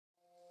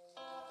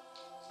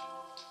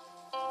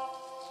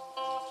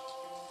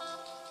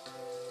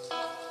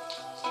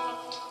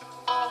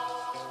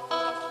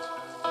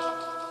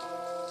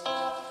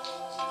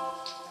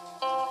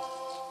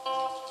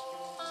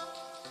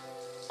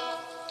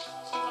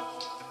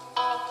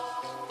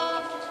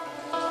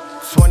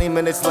20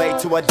 minutes late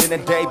to our dinner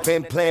date,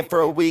 been playing for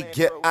a week,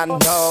 yeah, I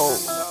know.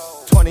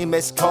 20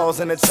 missed calls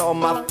and it's all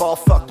my fault,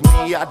 fuck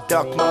me, I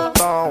ducked my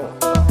phone.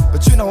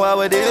 But you know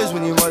how it is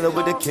when you run up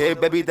with a kid,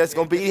 baby, that's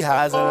gonna be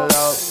highs and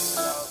lows.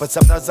 But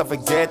sometimes I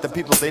forget the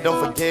people they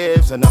don't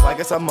forgive, so now I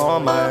guess I'm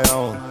on my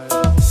own.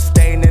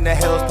 Staying in the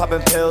hills,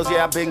 popping pills,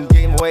 yeah, I've been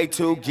getting way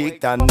too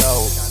geeked, I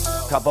know.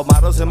 Couple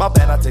models in my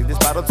bed, I take this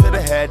bottle to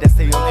the head, that's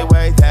the only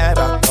way that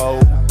I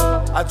go.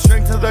 I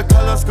drink till the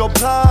colors go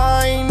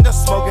blind, I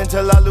smoke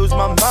until I lose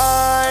my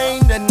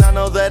mind, and I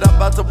know that I'm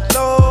about to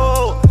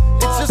blow.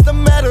 It's just a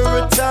matter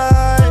of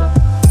time.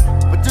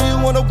 But do you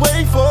wanna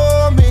wait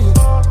for me?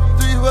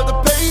 Do you have the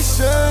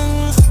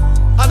patience?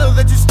 I know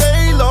that you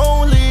stay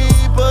lonely,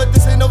 but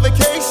this ain't no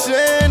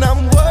vacation.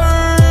 I'm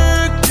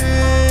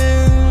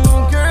working,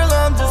 girl,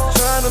 I'm just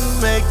trying to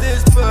make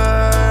this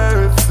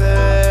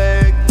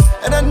perfect.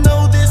 And I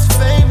know this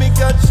fame, it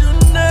got you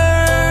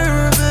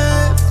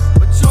nervous,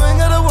 but you ain't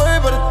gotta worry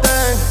about a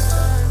thing,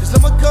 'cause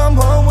I'ma come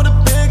home with a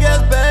big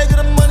ass bag of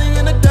the money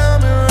and a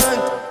diamond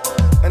ring.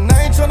 And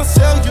I ain't tryna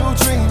sell you a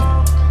dream,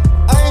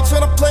 I ain't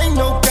tryna play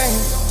no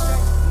games.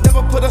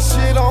 Never put a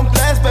shit on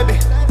blast, baby,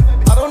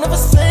 I don't ever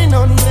say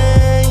no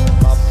name.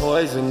 My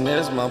poison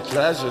is my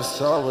pleasure,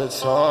 so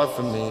it's hard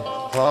for me,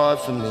 hard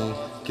for me.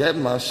 Get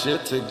my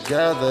shit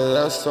together,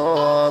 that's so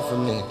hard for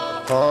me,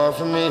 hard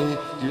for me.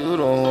 You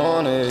don't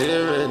wanna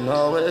hear it,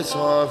 no, it's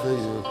hard for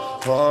you,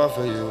 hard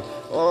for you.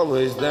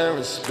 Always there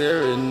in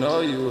spirit, know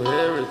you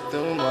hear it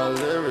through my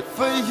lyrics.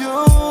 For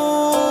you,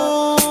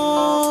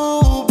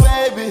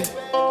 baby,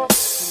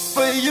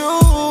 for you,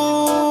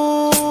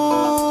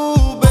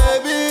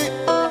 baby,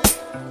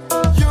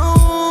 you,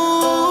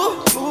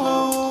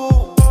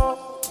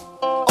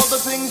 all the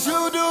things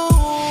you do.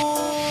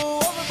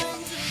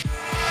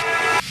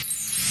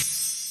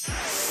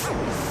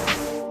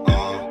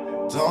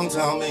 Don't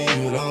tell me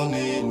you don't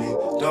need me.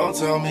 Don't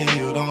tell me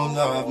you don't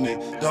love me.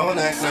 Don't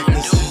act like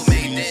this is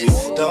easy.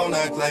 Don't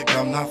act like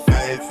I'm not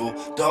faithful.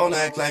 Don't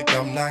act like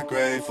I'm not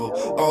grateful.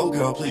 Oh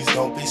girl, please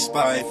don't be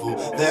spiteful.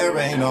 There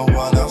ain't no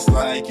one else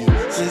like you.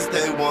 Since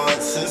day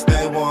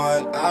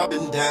one, I've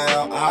been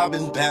down, I've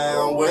been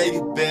down. Where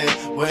you been?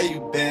 Where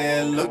you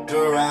been? Look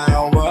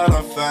around, what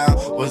I found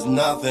was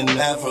nothing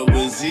ever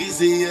was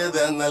easier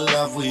than the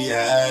love we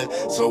had.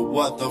 So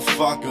what the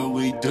fuck are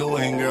we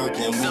doing, girl?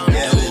 Can we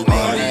get it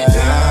right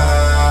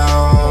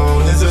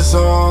down? Is this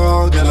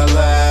all gonna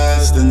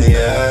last in the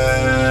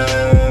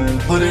end?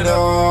 Put it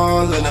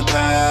all in the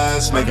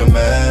past, make a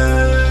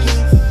mess.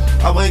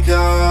 I wake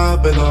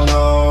up and don't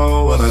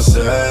know what I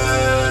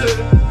said.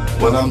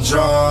 When I'm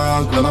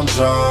drunk, when I'm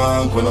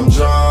drunk, when I'm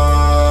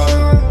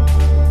drunk.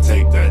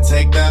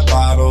 Take that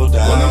bottle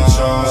down. When I'm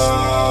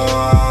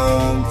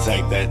drunk,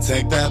 take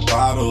that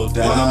bottle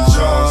down. When I'm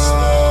drunk,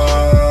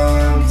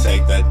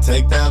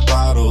 take that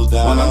bottle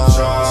down. When I'm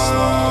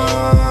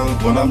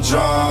drunk, when I'm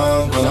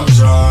drunk, when I'm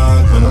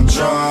drunk, when I'm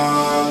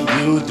drunk.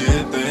 You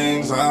did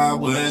things I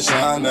wish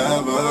I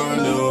never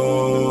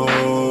knew.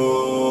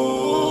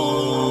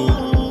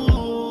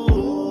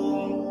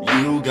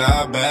 You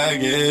got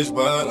baggage,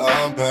 but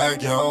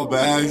unpack your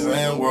bags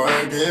and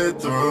work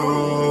it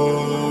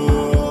through.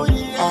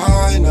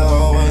 I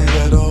know a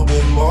little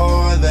bit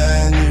more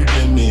than you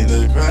give me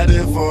the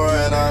credit for,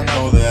 and I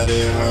know that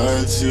it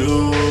hurts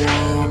you.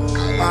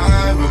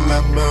 I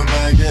remember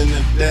back in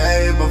the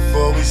day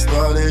before we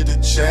started to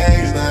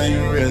change. Now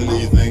you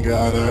really think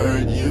I'd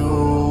hurt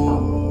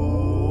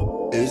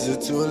you? Is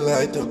it too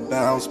late to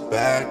bounce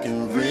back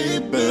and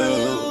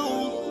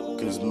rebuild?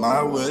 'Cause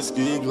my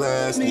whiskey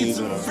glass needs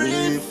a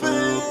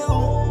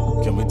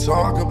refill. Can we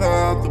talk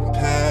about the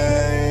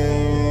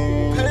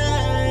pain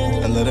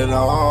and let it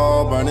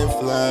all burn in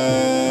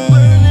flames?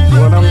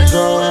 When I'm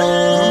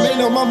drunk,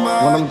 when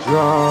I'm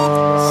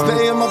drunk,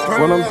 stay in my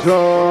prayer. When I'm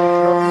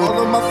drunk, all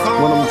of my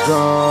thoughts. When I'm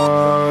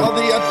drunk, all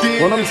the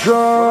ideas. When I'm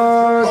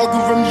drunk, all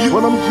come from you.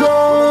 When I'm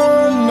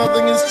drunk,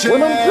 nothing has changed.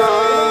 When I'm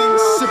drunk,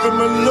 sipping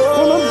my love.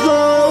 When I'm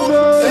drunk,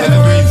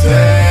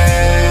 everything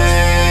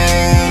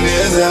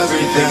is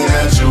everything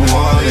that you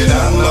wanted. I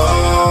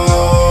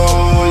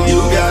know you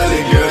got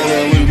it, girl.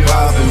 Yeah, you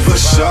poppin' for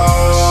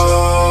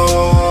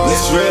sure.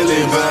 It's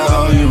really about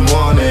all you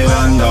wanted. I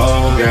know,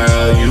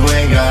 girl. You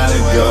ain't gotta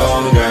go,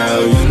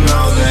 girl. You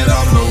know that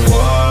I'm the one.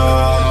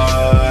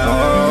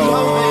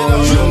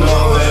 You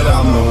know that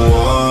I'm the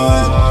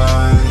one.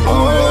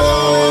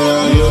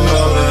 You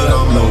know that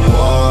I'm the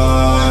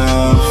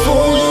one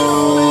for you.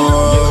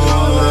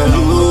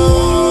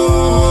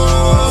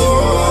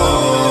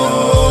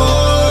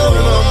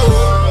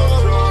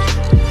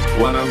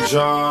 When I'm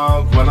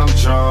drunk, when I'm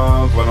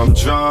drunk, when I'm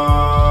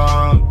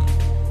drunk.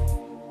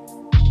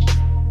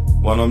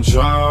 When I'm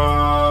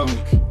drunk,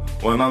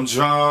 when I'm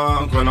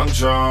drunk, when I'm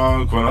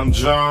drunk, when I'm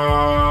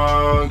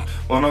drunk,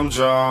 when I'm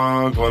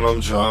drunk, when I'm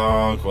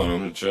drunk, when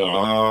I'm drunk.